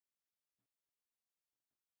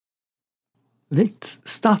Let's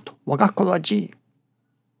start Wagakuraji.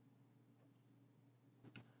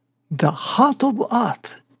 The heart of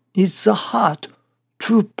earth is the heart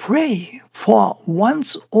to pray for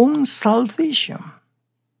one's own salvation.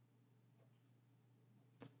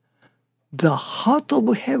 The heart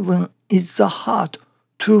of heaven is the heart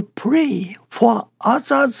to pray for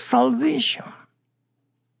others' salvation.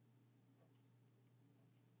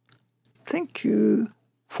 Thank you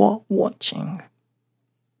for watching.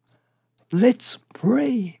 Let's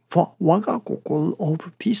pray for Wagakokoro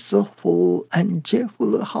of peaceful and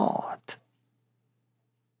cheerful heart.